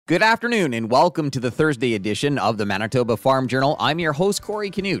Good afternoon and welcome to the Thursday edition of the Manitoba Farm Journal. I'm your host, Corey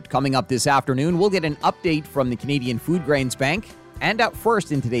Canute. Coming up this afternoon, we'll get an update from the Canadian Food Grains Bank. And up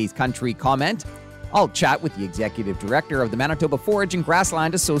first in today's country comment, I'll chat with the Executive Director of the Manitoba Forage and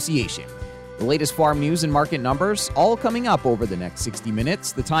Grassland Association. The latest farm news and market numbers, all coming up over the next 60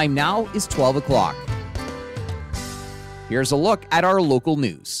 minutes. The time now is 12 o'clock. Here's a look at our local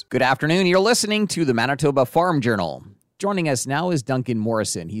news. Good afternoon. You're listening to the Manitoba Farm Journal. Joining us now is Duncan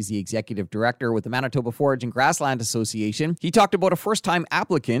Morrison. He's the Executive Director with the Manitoba Forage and Grassland Association. He talked about a first-time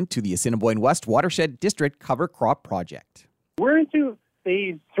applicant to the Assiniboine West Watershed District Cover Crop Project. We're into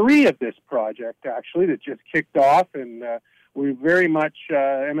phase 3 of this project, actually, that just kicked off, and we very much,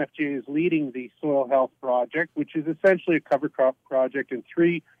 MFGA is leading the Soil Health Project, which is essentially a cover crop project in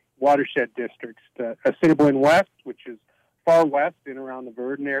 3 watershed districts. The Assiniboine West, which is far west in around the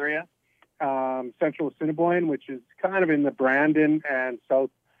Verdon area, Central Assiniboine, which is kind of in the Brandon and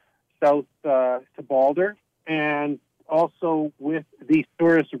south to Balder, and also with the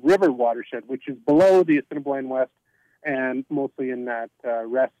Souris River watershed, which is below the Assiniboine West and mostly in that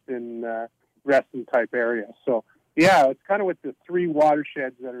Reston type area. So, yeah, it's kind of with the 3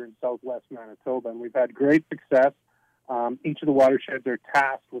 watersheds that are in southwest Manitoba, and we've had great success. Each of the watersheds are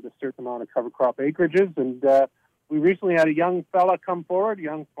tasked with a certain amount of cover crop acreages, and we recently had a young fella come forward, a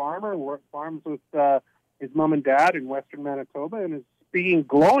young farmer who farms with his mom and dad in western Manitoba and is speaking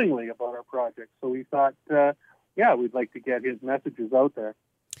glowingly about our project. So we thought, we'd like to get his messages out there.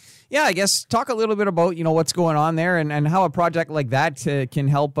 Yeah, I guess talk a little bit about, what's going on there and how a project like that can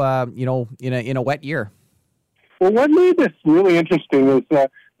help, in a wet year. Well, what made this really interesting is the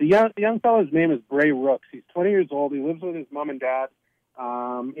young fellow's name is Bray Rooks. He's 20 years old. He lives with his mom and dad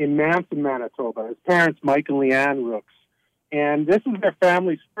in Manson, Manitoba. His parents, Mike and Leanne Rooks. And this is their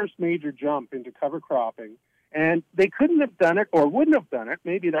family's first major jump into cover cropping. And they couldn't have done it or wouldn't have done it.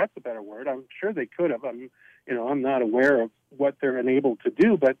 Maybe that's a better word. I'm sure they could have. I'm not aware of what they're unable to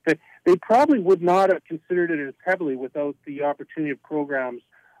do, but they probably would not have considered it as heavily without the opportunity of programs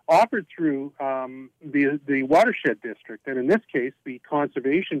offered through the watershed district. And in this case, the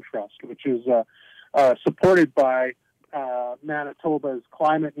Conservation Trust, which is supported by Manitoba's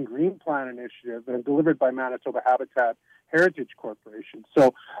Climate and Green Plan Initiative and delivered by Manitoba Habitat Heritage Corporation.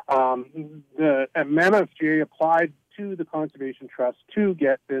 So the MFGA applied to the Conservation Trust to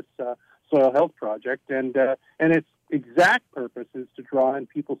get this soil health project, and its exact purpose is to draw in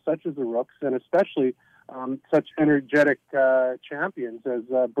people such as the Rooks, and especially such energetic champions as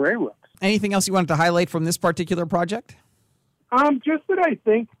Bray Rooks. Anything else you wanted to highlight from this particular project? Just that I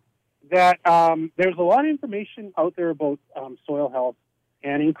think that there's a lot of information out there about soil health,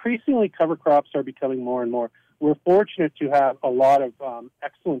 and increasingly cover crops are becoming more and more. We're fortunate to have a lot of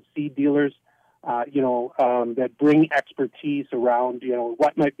excellent seed dealers, that bring expertise around,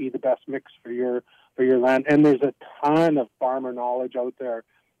 what might be the best mix for your land. And there's a ton of farmer knowledge out there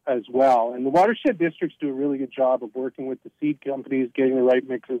as well. And the watershed districts do a really good job of working with the seed companies, getting the right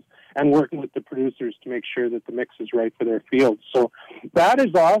mixes, and working with the producers to make sure that the mix is right for their fields. So that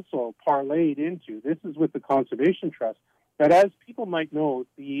is also parlayed into, this is with the Conservation Trust, that as people might know,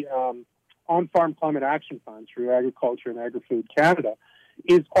 the On-Farm Climate Action Fund through Agriculture and Agri-Food Canada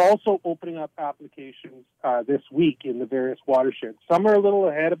is also opening up applications this week in the various watersheds. Some are a little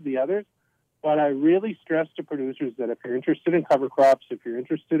ahead of the others, but I really stress to producers that if you're interested in cover crops, if you're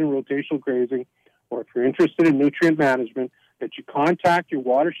interested in rotational grazing, or if you're interested in nutrient management, that you contact your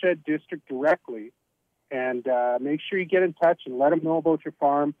watershed district directly and make sure you get in touch and let them know about your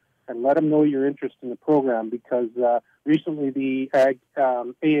farm and let them know your interest in the program, because recently the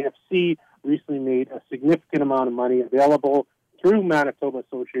AFC recently made a significant amount of money available through Manitoba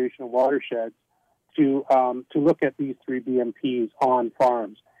Association of Watersheds to look at these 3 BMPs on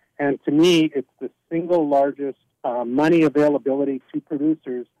farms. And to me, it's the single largest money availability to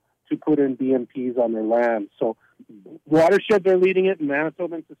producers to put in BMPs on their land. So watersheds are leading it in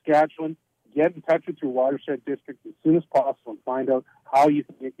Manitoba and Saskatchewan. Get in touch with your watershed district as soon as possible and find out how you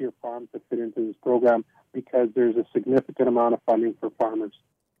can get your farm to fit into this program, because there's a significant amount of funding for farmers.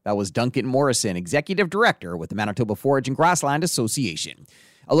 That was Duncan Morrison, Executive Director with the Manitoba Forage and Grassland Association.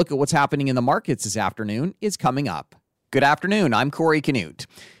 A look at what's happening in the markets this afternoon is coming up. Good afternoon, I'm Corey Canute.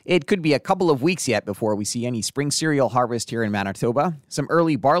 It could be a couple of weeks yet before we see any spring cereal harvest here in Manitoba. Some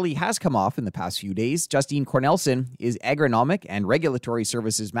early barley has come off in the past few days. Justine Cornelson is Agronomic and Regulatory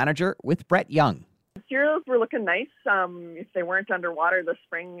Services Manager with Brett Young. cereals were looking nice. If they weren't underwater this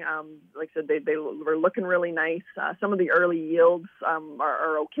spring, like I said, they were looking really nice. Some of the early yields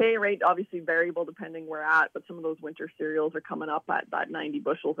are okay, right? Obviously variable depending where at, but some of those winter cereals are coming up at that 90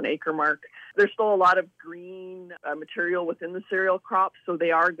 bushels an acre mark. There's still a lot of green material within the cereal crops, so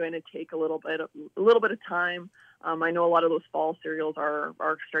they are going to take a little bit of time. I know a lot of those fall cereals are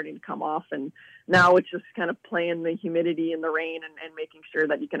starting to come off, and now it's just kind of playing the humidity and the rain and making sure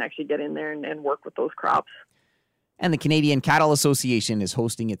that you can actually get in there and work with those crops. And the Canadian Cattle Association is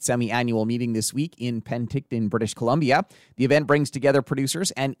hosting its semi-annual meeting this week in Penticton, British Columbia. The event brings together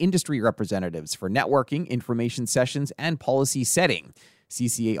producers and industry representatives for networking, information sessions, and policy setting.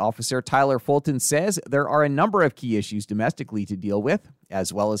 CCA officer Tyler Fulton says there are a number of key issues domestically to deal with,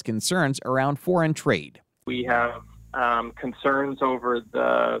 as well as concerns around foreign trade. We have concerns over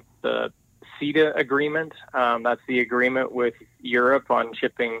the CETA agreement. That's the agreement with Europe on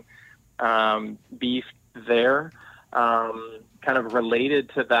shipping beef there. Kind of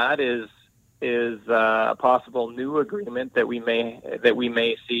related to that is a possible new agreement that we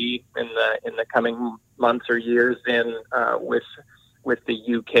may see in the coming months or years with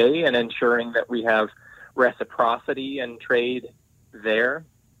the UK, and ensuring that we have reciprocity and trade there,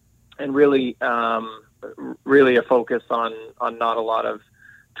 and really a focus on not a lot of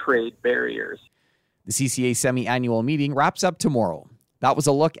trade barriers. The CCA semi-annual meeting wraps up tomorrow. That was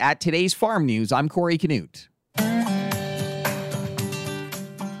a look at today's farm news. I'm Corey Canute.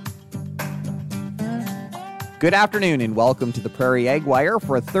 Good afternoon and welcome to the Prairie Ag Wire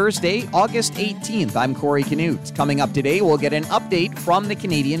for Thursday, August 18th. I'm Corey Canute. Coming up today, we'll get an update from the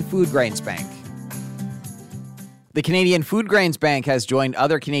Canadian Food Grains Bank. The Canadian Food Grains Bank has joined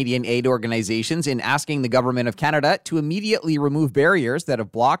other Canadian aid organizations in asking the Government of Canada to immediately remove barriers that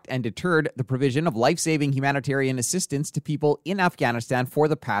have blocked and deterred the provision of life-saving humanitarian assistance to people in Afghanistan for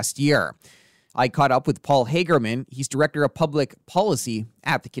the past year. I caught up with Paul Hagerman. He's Director of Public Policy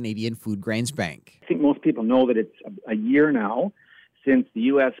at the Canadian Food Grains Bank. I think most people know that it's a year now since the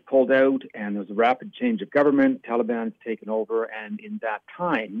U.S. pulled out and there was a rapid change of government. Taliban's taken over, and in that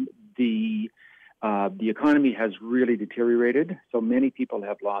time, the economy has really deteriorated. So many people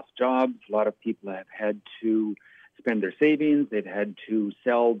have lost jobs. A lot of people have had to spend their savings. They've had to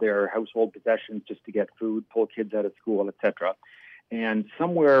sell their household possessions just to get food, pull kids out of school, etc. And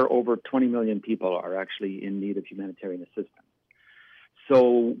somewhere over 20 million people are actually in need of humanitarian assistance.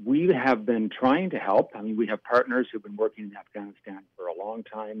 So we have been trying to help. I mean, we have partners who've been working in Afghanistan for a long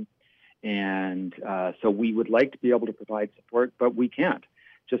time. And so we would like to be able to provide support, but we can't,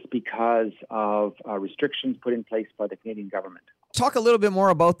 just because of restrictions put in place by the Canadian government. Talk a little bit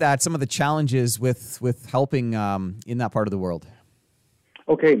more about that, some of the challenges with helping in that part of the world.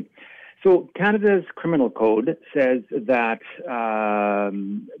 Okay. So Canada's criminal code says that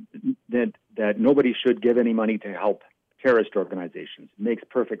that nobody should give any money to help terrorist organizations. It makes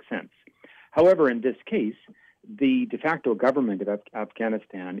perfect sense. However, in this case, the de facto government of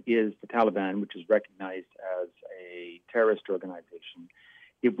Afghanistan is the Taliban, which is recognized as a terrorist organization.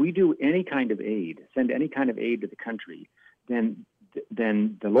 If we do any kind of aid, send any kind of aid to the country, then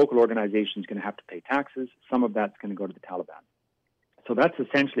the local organization is going to have to pay taxes. Some of that's going to go to the Taliban. So that's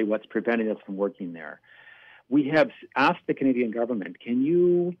essentially what's preventing us from working there. We have asked the Canadian government, can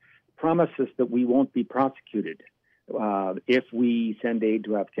you promise us that we won't be prosecuted if we send aid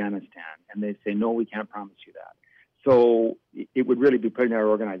to Afghanistan? And they say, no, we can't promise you that. So it would really be putting our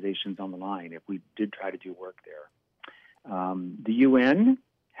organizations on the line if we did try to do work there. The UN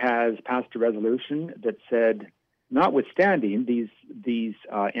has passed a resolution that said, notwithstanding these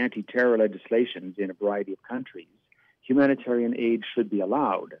anti-terror legislations in a variety of countries, humanitarian aid should be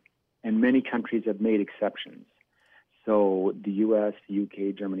allowed, and many countries have made exceptions. So the U.S., the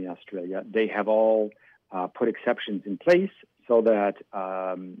UK, Germany, Australia, they have all put exceptions in place so that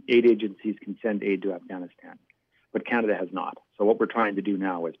aid agencies can send aid to Afghanistan. But Canada has not. So what we're trying to do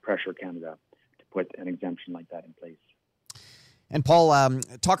now is pressure Canada to put an exemption like that in place. And Paul,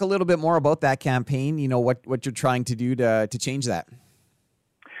 talk a little bit more about that campaign, you know, what you're trying to do to change that.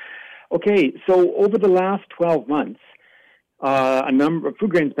 Okay, so over the last 12 months, a number of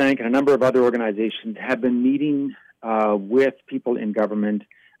Food Grains Bank and a number of other organizations have been meeting with people in government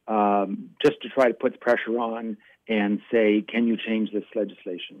just to try to put pressure on and say, can you change this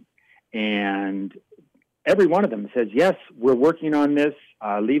legislation? And every one of them says, yes, we're working on this.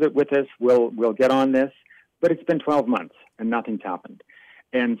 Leave it with us. We'll get on this. But it's been 12 months and nothing's happened.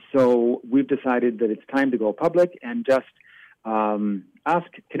 And so we've decided that it's time to go public and just ask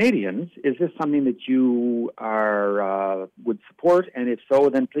Canadians, is this something that you would support? And if so,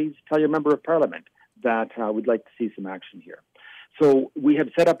 then please tell your member of parliament that we'd like to see some action here. So we have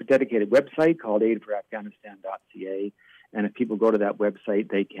set up a dedicated website called aidforafghanistan.ca, and if people go to that website,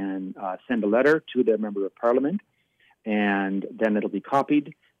 they can send a letter to their member of parliament, and then it'll be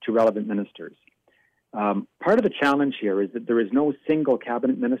copied to relevant ministers. Part of the challenge here is that there is no single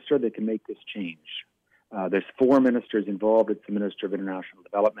cabinet minister that can make this change. There's 4 ministers involved. It's the Minister of International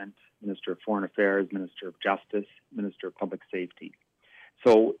Development, Minister of Foreign Affairs, Minister of Justice, Minister of Public Safety.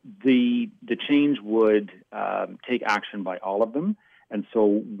 So the change would take action by all of them. And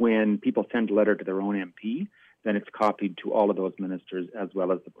so when people send a letter to their own MP, then it's copied to all of those ministers as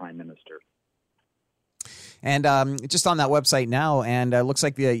well as the Prime Minister. And just on that website now, and it looks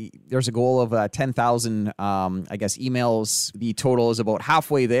like there's a goal of 10,000, emails. The total is about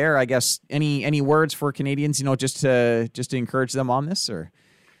halfway there. I guess any words for Canadians, just to encourage them on this, or?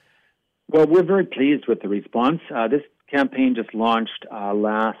 Well, we're very pleased with the response. This campaign just launched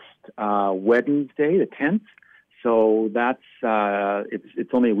last Wednesday, the 10th. So that's it's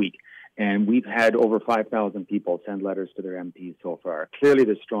only a week, and we've had over 5,000 people send letters to their MPs so far. Clearly,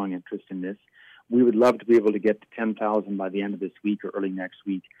 there's strong interest in this. We would love to be able to get to 10,000 by the end of this week or early next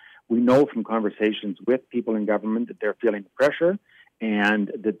week. We know from conversations with people in government that they're feeling the pressure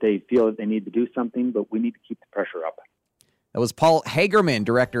and that they feel that they need to do something, but we need to keep the pressure up. That was Paul Hagerman,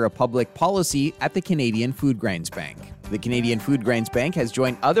 Director of Public Policy at the Canadian Foodgrains Bank. The Canadian Foodgrains Bank has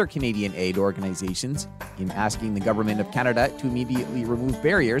joined other Canadian aid organizations in asking the Government of Canada to immediately remove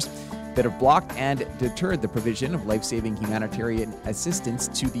barriers that have blocked and deterred the provision of life-saving humanitarian assistance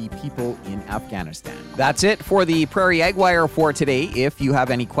to the people in Afghanistan. That's it for the Prairie Ag Wire for today. If you have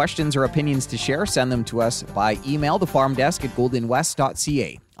any questions or opinions to share, send them to us by email,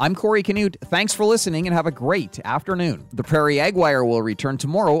 thefarmdesk@goldenwest.ca. I'm Corey Canute. Thanks for listening and have a great afternoon. The Prairie Ag Wire will return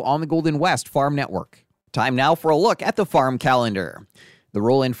tomorrow on the Golden West Farm Network. Time now for a look at the farm calendar. The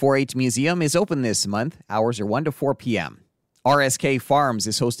Roland 4-H Museum is open this month. Hours are 1 to 4 p.m. RSK Farms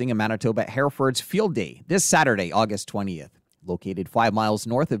is hosting a Manitoba Herefords Field Day this Saturday, August 20th. Located 5 miles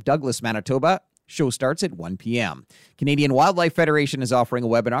north of Douglas, Manitoba, show starts at 1 p.m. Canadian Wildlife Federation is offering a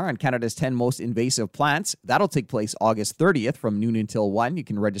webinar on Canada's 10 most invasive plants. That'll take place August 30th from noon until 1. You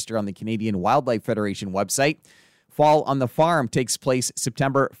can register on the Canadian Wildlife Federation website. Fall on the Farm takes place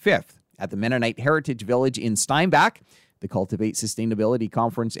September 5th at the Mennonite Heritage Village in Steinbach. The Cultivate Sustainability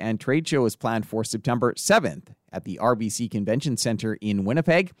Conference and Trade Show is planned for September 7th at the RBC Convention Center in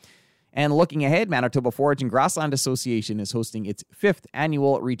Winnipeg. And looking ahead, Manitoba Forage and Grassland Association is hosting its 5th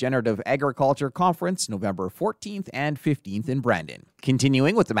annual Regenerative Agriculture Conference, November 14th and 15th in Brandon.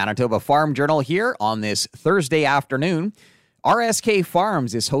 Continuing with the Manitoba Farm Journal here on this Thursday afternoon, RSK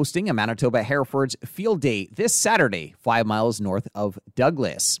Farms is hosting a Manitoba Herefords Field Day this Saturday, 5 miles north of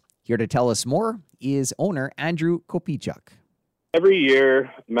Douglas. Here to tell us more is owner Andrew Kopichuk. Every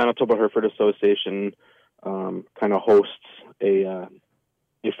year, Manitoba Hereford Association kind of hosts a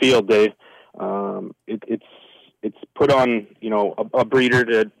field day. It's put on, a breeder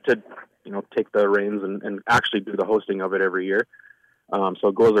to take the reins and actually do the hosting of it every year. So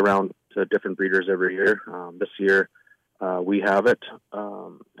it goes around to different breeders every year. This year we have it,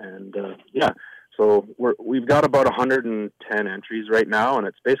 So we've got about 110 entries right now, and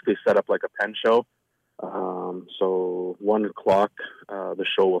it's basically set up like a pen show. So 1 o'clock, the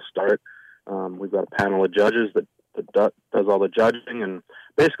show will start. We've got a panel of judges that does all the judging, and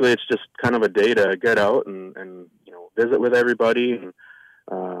basically it's just kind of a day to get out and visit with everybody and,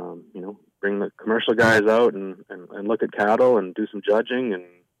 bring the commercial guys out and look at cattle and do some judging and,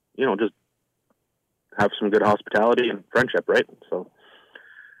 just have some good hospitality and friendship, right? So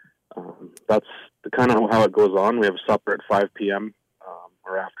that's kind of how it goes on. We have a supper at 5 p.m.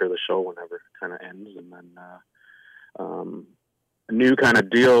 Or after the show, whenever it kind of ends, and then a new kind of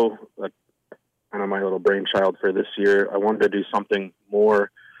deal, kind of my little brainchild for this year. I wanted to do something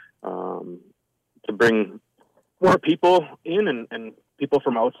more to bring more people in and people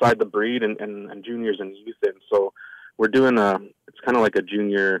from outside the breed and juniors and youth in. So we're doing it's kind of like a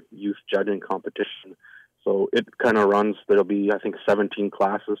junior youth judging competition. So it kind of runs, there'll be, I think, 17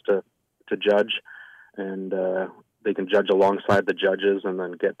 classes to judge, and they can judge alongside the judges and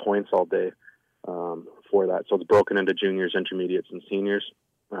then get points all day for that. So it's broken into juniors, intermediates, and seniors.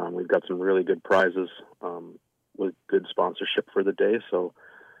 We've got some really good prizes with good sponsorship for the day. So,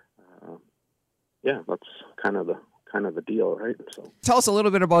 that's kind of the deal, right? So, tell us a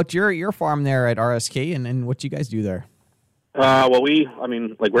little bit about your farm there at RSK and what you guys do there.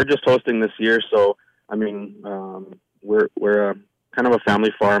 We're just hosting this year, so we're a kind of a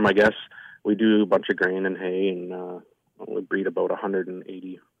family farm, I guess. We do a bunch of grain and hay, and we breed about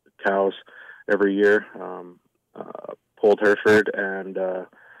 180 cows every year. Polled Hereford and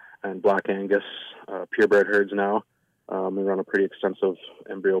Black Angus purebred herds now. We run a pretty extensive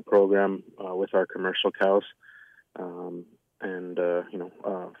embryo program with our commercial cows,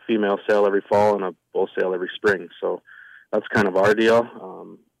 female sale every fall and a bull sale every spring. So that's kind of our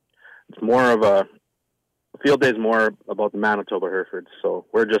deal. It's more of a field day is more about the Manitoba Herefords. So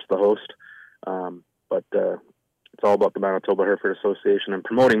we're just the host, but it's all about the Manitoba Hereford Association, and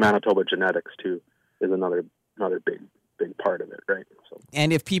promoting Manitoba genetics too is another big part of it, right? So.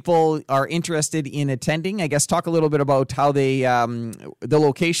 And if people are interested in attending, I guess talk a little bit about how they the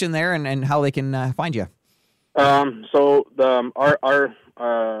location there and how they can find you. So the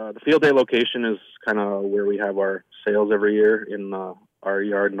field day location is kind of where we have our sales every year in our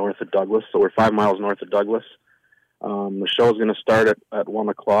yard north of Douglas. So we're 5 miles north of Douglas. The show is going to start at 1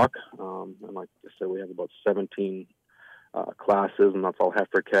 o'clock. And like I said, we have about 17 classes, and that's all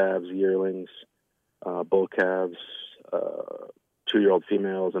heifer calves, yearlings, bull calves, 2-year-old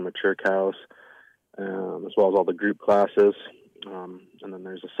females, and mature cows, as well as all the group classes. And then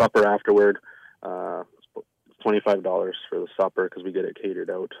there's a supper afterward. It's $25 for the supper because we get it catered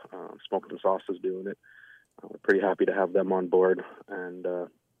out. Smoked and Sauce is doing it. We're pretty happy to have them on board, and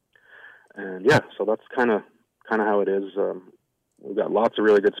yeah, so that's kind of how it is. We've got lots of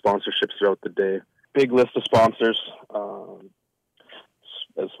really good sponsorships throughout the day. Big list of sponsors,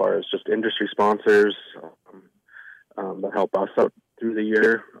 as far as just industry sponsors that help us out through the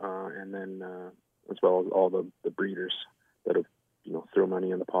year, and then as well as all the breeders that have throw money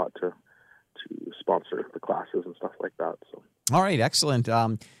in the pot to sponsor the classes and stuff like that. So. All right, excellent.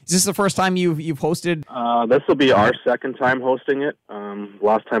 Is this the first time you've hosted? This will be our second time hosting it.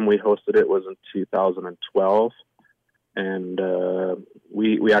 Last time we hosted it was in 2012, and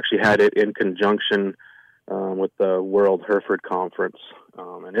we actually had it in conjunction with the World Hereford Conference,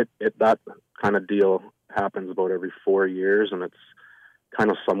 and that kind of deal happens about every 4 years, and it's kind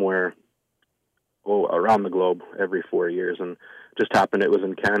of somewhere around the globe every 4 years, and just happened it was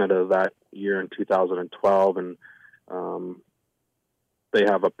in Canada that year in 2012, and they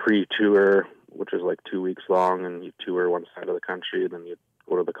have a pre-tour, which is like 2 weeks long, and you tour one side of the country, then you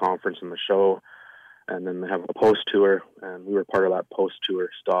go to the conference and the show, and then they have a post-tour, and we were part of that post-tour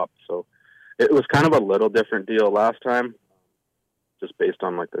stop. So it was kind of a little different deal last time, just based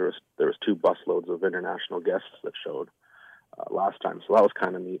on like there was 2 busloads of international guests that showed last time. So that was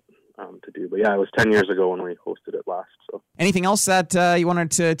kind of neat to do. But yeah, it was 10 years ago when we hosted it last. So anything else that you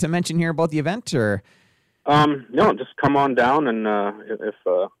wanted to mention here about the event, or? No, just come on down, and if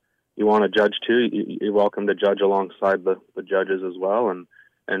you want to judge too, you're welcome to judge alongside the judges as well,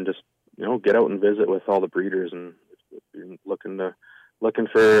 and just get out and visit with all the breeders, and if you're looking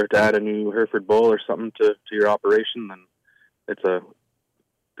to add a new Hereford bull or something to your operation, then it's a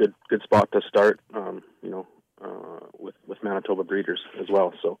good spot to start. With Manitoba breeders as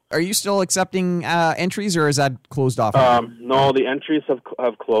well. So, are you still accepting entries, or is that closed off? No, the entries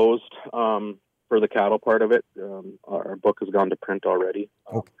have closed. For the cattle part of it, our book has gone to print already.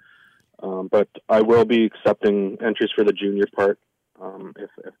 Okay. But I will be accepting entries for the junior part if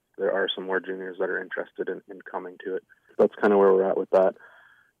there are some more juniors that are interested in coming to it. That's kind of where we're at with that.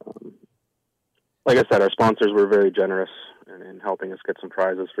 Like I said, our sponsors were very generous in helping us get some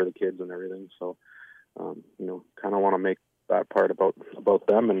prizes for the kids and everything. So, kind of want to make that part about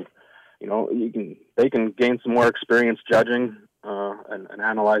them, and they can gain some more experience judging and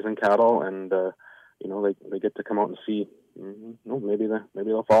analyzing cattle, and they get to come out and see. Maybe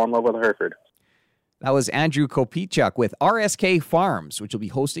they'll fall in love with a Hereford. That was Andrew Kopichuk with RSK Farms, which will be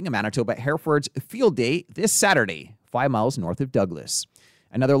hosting a Manitoba Herefords Field Day this Saturday, 5 miles north of Douglas.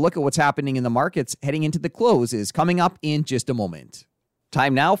 Another look at what's happening in the markets heading into the close is coming up in just a moment.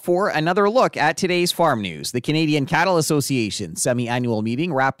 Time now for another look at today's farm news. The Canadian Cattle Association semi-annual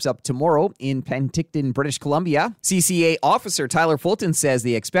meeting wraps up tomorrow in Penticton, British Columbia. CCA officer Tyler Fulton says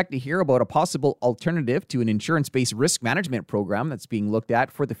they expect to hear about a possible alternative to an insurance-based risk management program that's being looked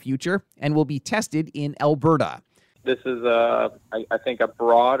at for the future and will be tested in Alberta. This is, I think, a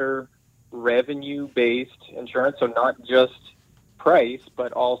broader revenue-based insurance, so not just price,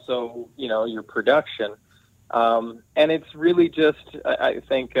 but also, your production. And it's really just, I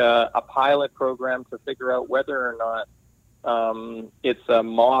think, a pilot program to figure out whether or not it's a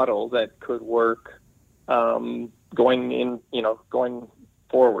model that could work going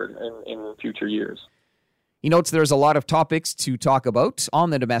forward in future years. He notes there's a lot of topics to talk about on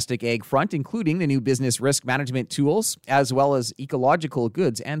the domestic ag front, including the new business risk management tools, as well as ecological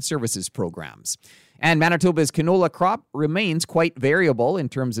goods and services programs. And Manitoba's canola crop remains quite variable in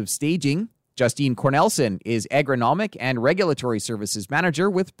terms of staging. Justine Cornelson is Agronomic and Regulatory Services Manager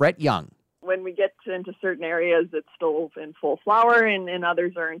with Brett Young. When when we get into certain areas, it's still in full flower, and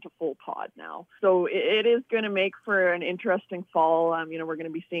others are into full pod now. So it is going to make for an interesting fall. We're going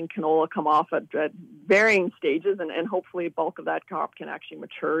to be seeing canola come off at varying stages, and hopefully a bulk of that crop can actually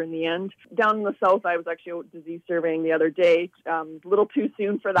mature in the end. Down in the south, I was actually out disease surveying the other day. A little too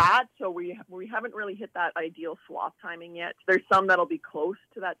soon for that, so we haven't really hit that ideal swath timing yet. There's some that'll be close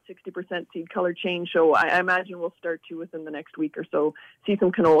to that 60% seed color change, so I imagine we'll start to, within the next week or so, see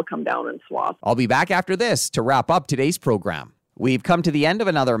some canola come down in swath. I'll be back after this to wrap up today's program. We've come to the end of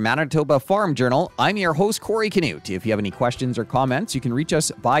another Manitoba Farm Journal. I'm your host, Corey Canute. If you have any questions or comments, you can reach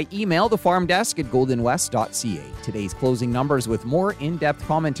us by email, thefarmdesk@goldenwest.ca. Today's closing numbers with more in-depth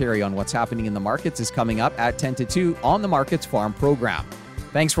commentary on what's happening in the markets is coming up at 10 to 2 on the Markets Farm program.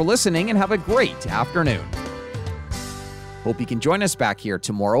 Thanks for listening and have a great afternoon. Hope you can join us back here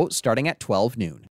tomorrow starting at 12 noon.